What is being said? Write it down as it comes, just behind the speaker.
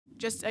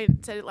I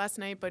said it last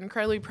night, but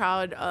incredibly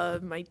proud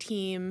of my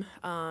team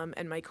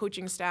and my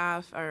coaching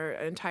staff, our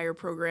entire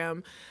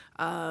program.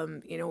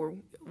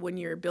 When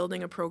you're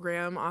building a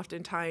program,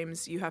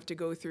 oftentimes you have to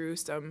go through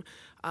some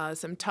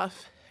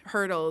tough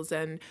hurdles,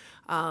 and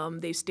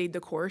they've stayed the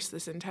course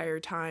this entire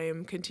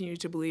time, continue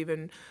to believe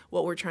in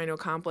what we're trying to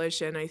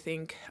accomplish, and I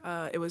think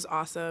it was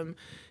awesome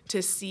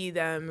to see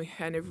them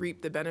kind of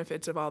reap the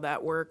benefits of all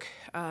that work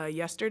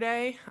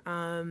yesterday.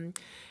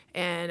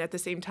 And at the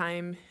same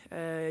time,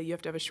 you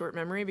have to have a short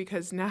memory,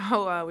 because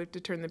now we have to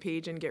turn the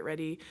page and get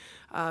ready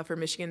for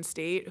Michigan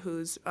State,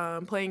 who's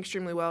playing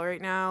extremely well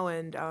right now,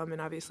 and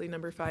obviously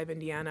number 5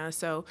 Indiana.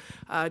 So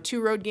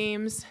 2 road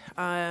games,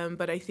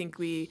 but I think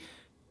we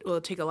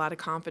will take a lot of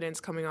confidence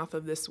coming off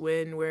of this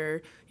win,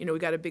 where we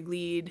got a big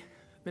lead.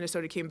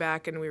 Minnesota came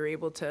back, and we were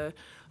able to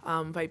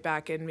fight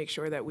back and make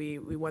sure that we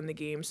won the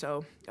game.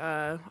 So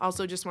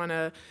also just want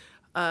to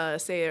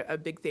say a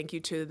big thank you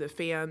to the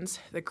fans.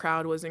 The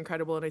crowd was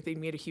incredible, and I think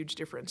made a huge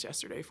difference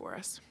yesterday for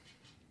us.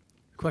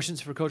 Questions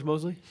for Coach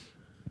Moseley?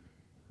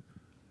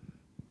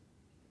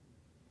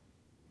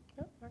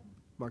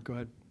 Mark, go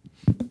ahead.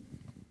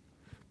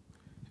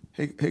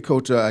 Hey,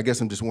 Coach. I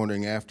guess I'm just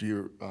wondering, after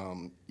you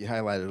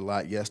highlighted a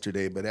lot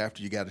yesterday, but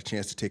after you got a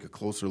chance to take a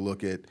closer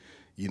look at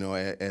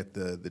at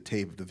the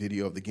tape of the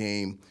video of the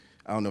game,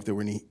 I don't know if there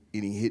were any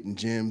hidden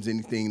gems,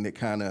 anything that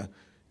kind of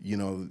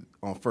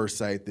on first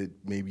sight that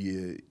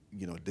maybe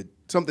did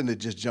something that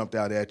just jumped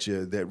out at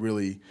you that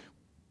really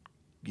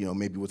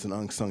maybe was an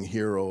unsung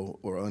hero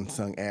or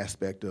unsung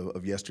aspect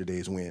of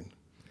yesterday's win.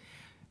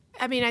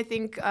 I mean, I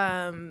think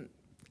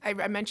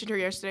I mentioned her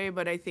yesterday,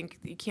 but I think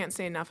you can't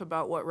say enough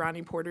about what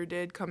Ronnie Porter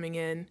did coming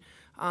in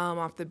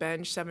off the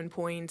bench, 7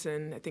 points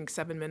in I think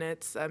 7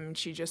 minutes.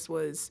 She just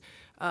was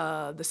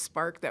the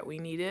spark that we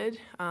needed.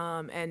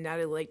 And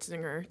Natalie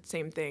Leitzinger,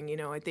 same thing.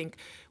 I think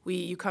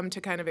you come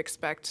to kind of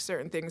expect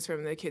certain things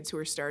from the kids who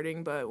are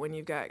starting, but when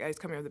you've got guys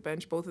coming off the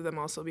bench, both of them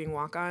also being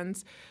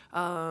walk-ons,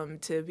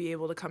 to be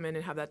able to come in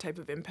and have that type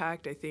of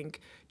impact, I think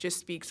just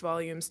speaks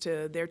volumes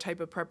to their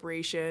type of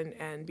preparation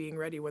and being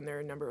ready when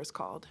their number was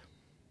called.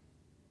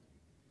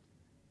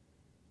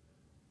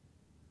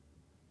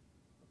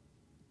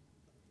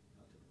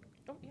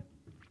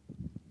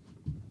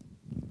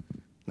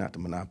 Not to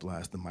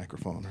monopolize the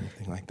microphone or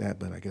anything like that,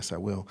 but I guess I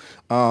will.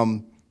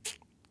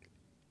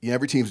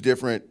 Every team's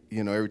different.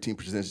 Every team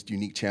presents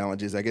unique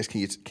challenges. I guess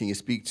can you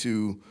speak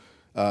to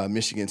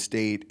Michigan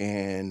State,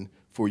 and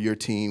for your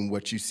team,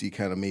 what you see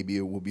kind of maybe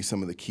it will be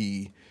some of the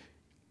key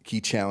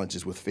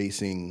challenges with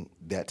facing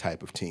that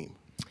type of team?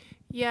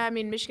 Yeah, I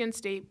mean, Michigan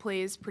State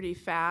plays pretty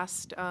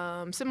fast,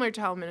 similar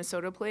to how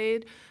Minnesota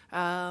played.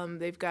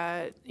 They've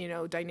got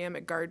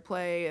dynamic guard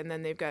play, and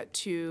then they've got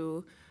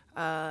 2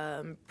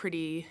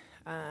 pretty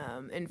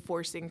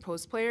enforcing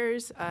post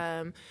players,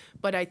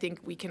 but I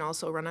think we can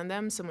also run on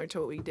them, similar to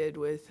what we did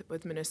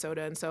with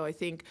Minnesota. And so I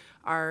think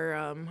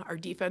our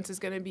defense is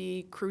going to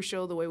be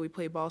crucial, the way we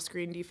play ball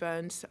screen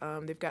defense.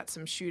 They've got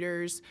some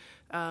shooters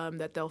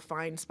that they'll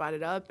find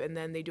spotted up, and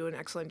then they do an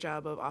excellent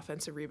job of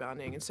offensive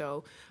rebounding. And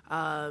so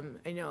I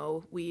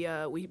know we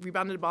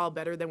rebounded the ball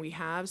better than we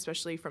have,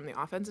 especially from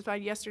the offensive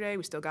side yesterday.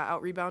 We still got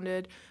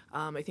out-rebounded.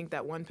 I think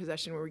that one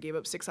possession where we gave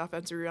up 6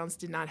 offensive rebounds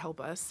did not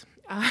help us.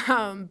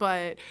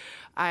 But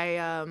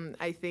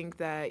I think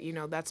that,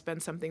 that's been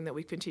something that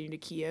we continue to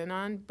key in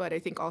on. But I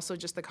think also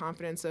just the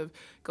confidence of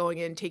going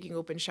in, taking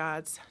open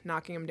shots,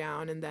 knocking them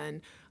down, and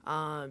then,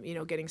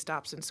 getting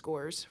stops and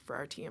scores for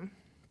our team.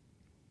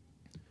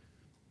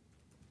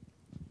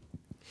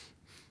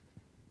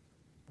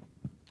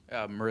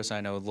 Marisa,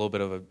 I know a little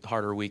bit of a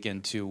harder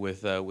weekend too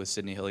with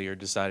Sydney Hilliard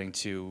deciding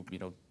to,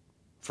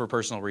 for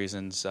personal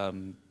reasons,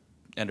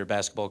 end her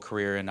basketball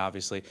career, and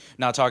obviously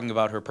not talking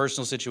about her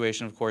personal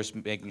situation, of course,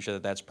 making sure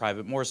that that's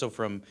private, more so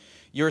from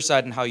your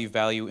side and how you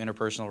value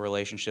interpersonal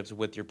relationships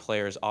with your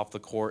players off the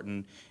court,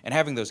 and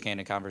having those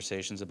candid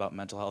conversations about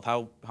mental health.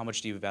 How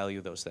much do you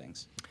value those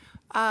things?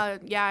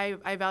 Yeah,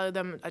 I value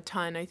them a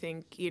ton. I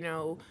think,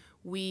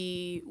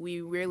 we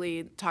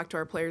really talk to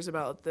our players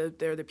about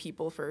they're the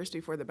people first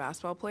before the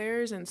basketball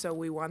players, and so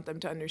we want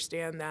them to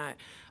understand that,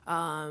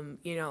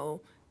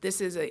 this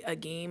is a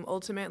game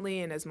ultimately,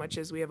 and as much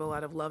as we have a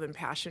lot of love and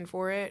passion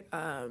for it,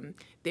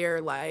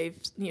 their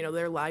lives,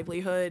 their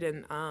livelihood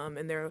and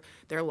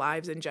their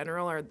lives in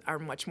general are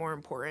much more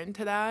important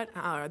to that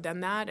than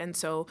that. And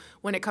so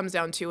when it comes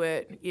down to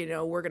it,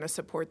 we're going to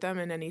support them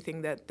in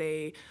anything that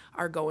they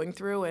are going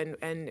through,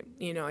 and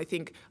I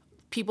think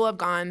people have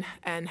gone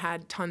and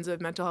had tons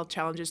of mental health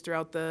challenges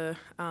throughout the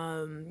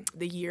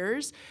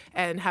years,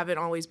 and haven't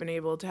always been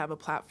able to have a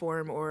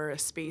platform or a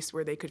space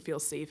where they could feel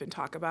safe and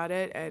talk about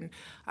it. And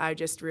I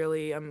just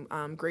really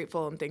am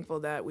grateful and thankful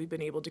that we've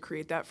been able to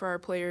create that for our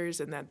players,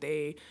 and that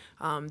they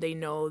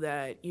know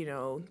that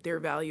their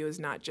value is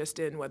not just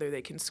in whether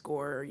they can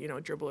score,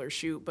 dribble or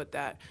shoot, but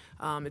that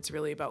it's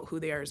really about who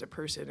they are as a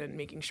person, and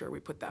making sure we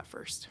put that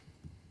first.